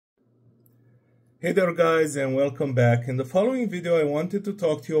Hey there guys, and welcome back. In the following video I wanted to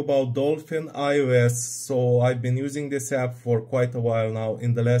talk to you about DolphiniOS. So I've been using this app for quite a while now,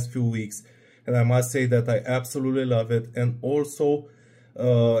 in the last few weeks, and I must say that I absolutely love it. And also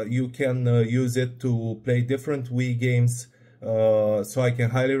you can use it to play different Wii games, so I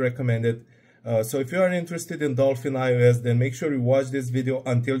can highly recommend it. So if you are interested in DolphiniOS, then make sure you watch this video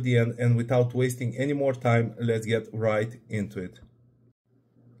until the end, and without wasting any more time, let's get right into it.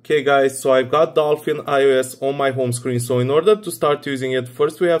 Okay guys, so I've got DolphiniOS on my home screen. So in order to start using it,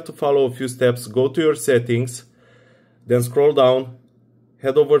 first we have to follow a few steps. Go to your settings, then scroll down,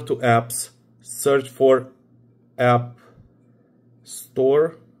 head over to apps, search for App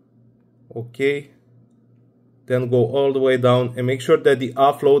Store, okay, then go all the way down and make sure that the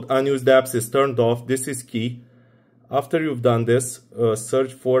offload unused apps is turned off. This is key. After you've done this,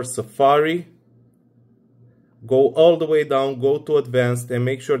 search for Safari. Go all the way down, go to advanced, and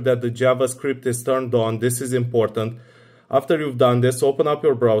make sure that the JavaScript is turned on. This is important. After you've done this, open up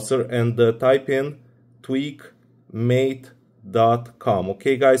your browser and type in tweakmate.com.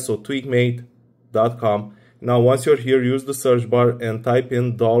 Okay guys, so tweakmate.com. Now once you're here, use the search bar and type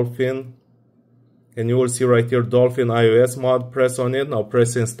in Dolphin, and you will see right here DolphiniOS mod. Press on it. Now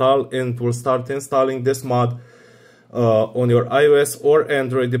press install, and it will start installing this mod on your iOS or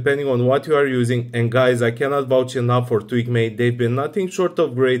Android, depending on what you are using. And guys, I cannot vouch enough for TweakMate. They've been nothing short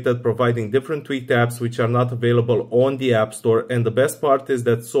of great at providing different tweaked apps which are not available on the App Store. And the best part is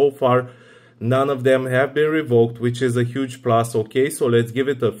that so far none of them have been revoked, which is a huge plus. Okay, so let's give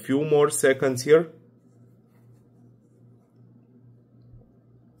it a few more seconds here.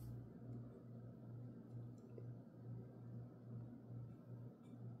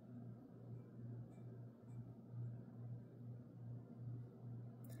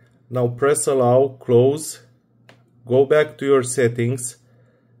 Now press allow, close, go back to your settings,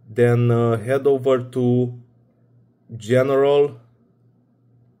 then head over to General,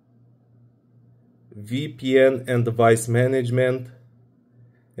 VPN and Device Management,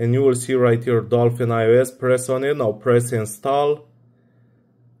 and you will see right here DolphiniOS. Press on it. Now press install,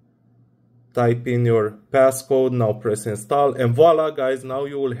 type in your passcode, now press install, and voila guys, now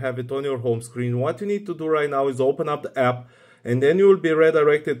you will have it on your home screen. What you need to do right now is open up the app, and then you will be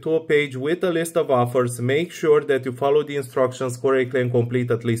redirected to a page with a list of offers. Make sure that you follow the instructions correctly and complete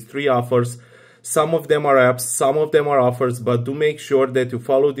at least 3 offers. Some of them are apps, some of them are offers, but do make sure that you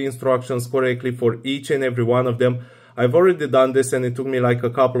follow the instructions correctly for each and every one of them. I've already done this and it took me like a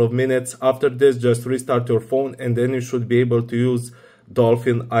couple of minutes. After this, just restart your phone and then you should be able to use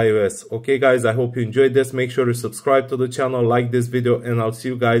DolphiniOS. Okay guys, I hope you enjoyed this. Make sure you subscribe to the channel, like this video, and I'll see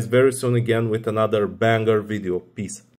you guys very soon again with another banger video. Peace.